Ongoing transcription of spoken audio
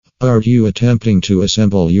Are you attempting to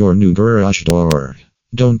assemble your new garage door?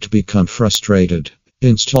 Don't become frustrated.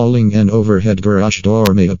 Installing an overhead garage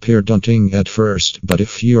door may appear daunting at first, but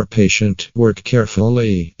if you're patient, work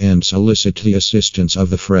carefully, and solicit the assistance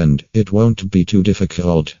of a friend, it won't be too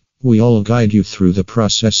difficult. We'll guide you through the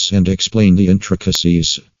process and explain the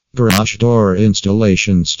intricacies. Garage door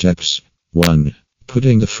installation steps. 1.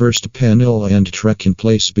 Putting the first panel and track in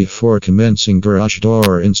place before commencing garage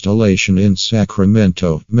door installation in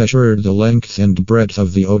Sacramento. Measure the length and breadth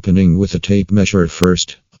of the opening with a tape measure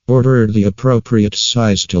first. Order the appropriate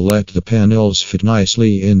size to let the panels fit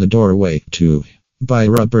nicely in the doorway. 2. Buy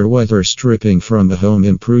rubber weather stripping from a home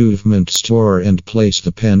improvement store and place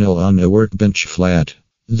the panel on a workbench flat.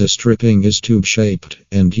 The stripping is tube-shaped,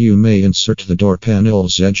 and you may insert the door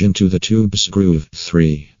panel's edge into the tube's groove.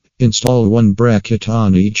 3. Install one bracket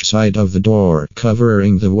on each side of the door,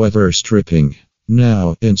 covering the weather stripping.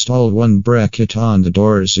 Now, install one bracket on the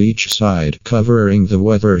doors each side, covering the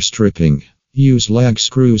weather stripping. Use lag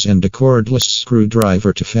screws and a cordless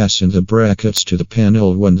screwdriver to fasten the brackets to the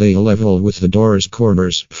panel when they level with the door's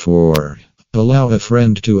corners. 4. Allow a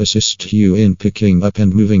friend to assist you in picking up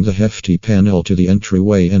and moving the hefty panel to the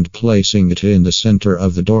entryway and placing it in the center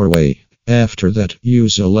of the doorway. After that,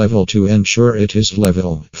 use a level to ensure it is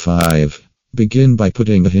level. 5. Begin by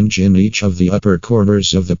putting a hinge in each of the upper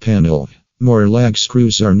corners of the panel. More lag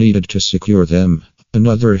screws are needed to secure them.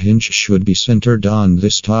 Another hinge should be centered on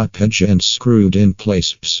this top edge and screwed in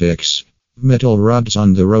place. 6. Metal rods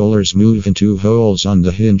on the rollers move into holes on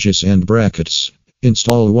the hinges and brackets.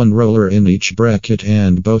 Install one roller in each bracket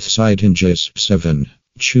and both side hinges. 7.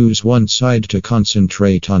 Choose one side to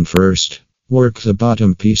concentrate on first. Work the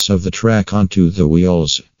bottom piece of the track onto the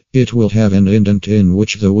wheels. It will have an indent in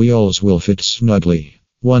which the wheels will fit snugly.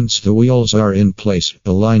 Once the wheels are in place,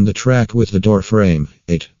 align the track with the door frame.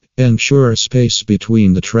 8. Ensure space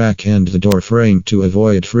between the track and the door frame to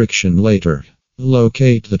avoid friction later.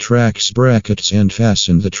 Locate the track's brackets and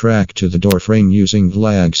fasten the track to the door frame using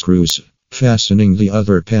lag screws. Fastening the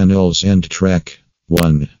other panels and track.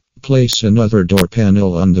 1. Place another door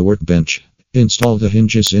panel on the workbench. Install the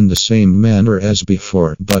hinges in the same manner as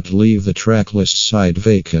before, but leave the trackless side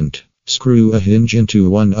vacant. Screw a hinge into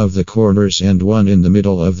one of the corners and one in the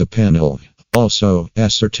middle of the panel. Also,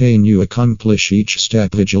 ascertain you accomplish each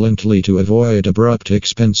step vigilantly to avoid abrupt,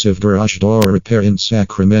 expensive garage door repair in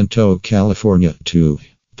Sacramento, California. 2.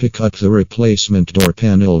 Pick up the replacement door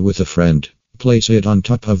panel with a friend. Place it on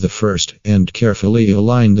top of the first, and carefully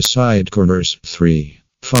align the side corners. 3.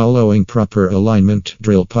 Following proper alignment,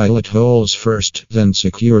 drill pilot holes first, then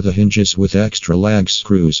secure the hinges with extra lag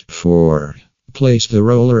screws. 4. Place the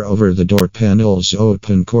roller over the door panel's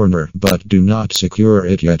open corner, but do not secure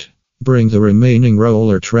it yet. Bring the remaining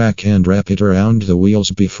roller track and wrap it around the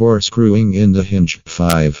wheels before screwing in the hinge.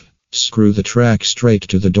 5. Screw the track straight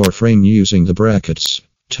to the door frame using the brackets.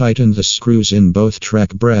 Tighten the screws in both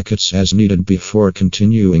track brackets as needed before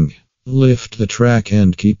continuing. Lift the track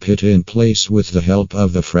and keep it in place with the help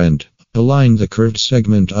of a friend. Align the curved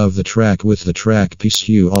segment of the track with the track piece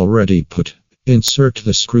you already put. Insert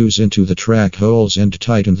the screws into the track holes and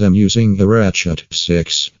tighten them using a ratchet.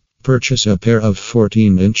 6. Purchase a pair of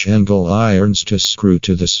 14-inch angle irons to screw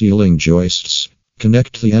to the ceiling joists.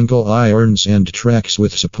 Connect the angle irons and tracks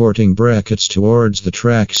with supporting brackets towards the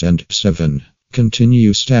tracks. And 7.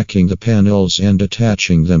 Continue stacking the panels and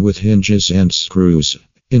attaching them with hinges and screws.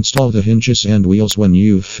 Install the hinges and wheels when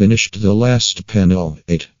you've finished the last panel.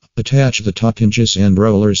 8. Attach the top hinges and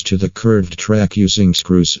rollers to the curved track using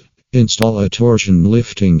screws. Install a torsion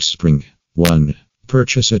lifting spring. 1.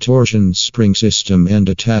 Purchase a torsion spring system and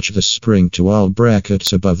attach the spring to all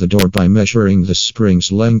brackets above the door by measuring the spring's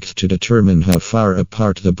length to determine how far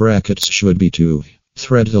apart the brackets should be. 2.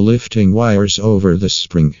 Thread the lifting wires over the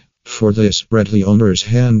spring. For this, read the owner's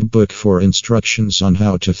handbook for instructions on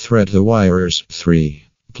how to thread the wires. 3.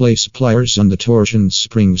 Place pliers on the torsion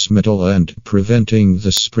spring's metal end, preventing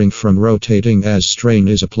the spring from rotating as strain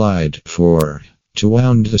is applied. 4. To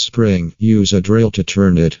wound the spring, use a drill to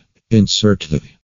turn it. Insert the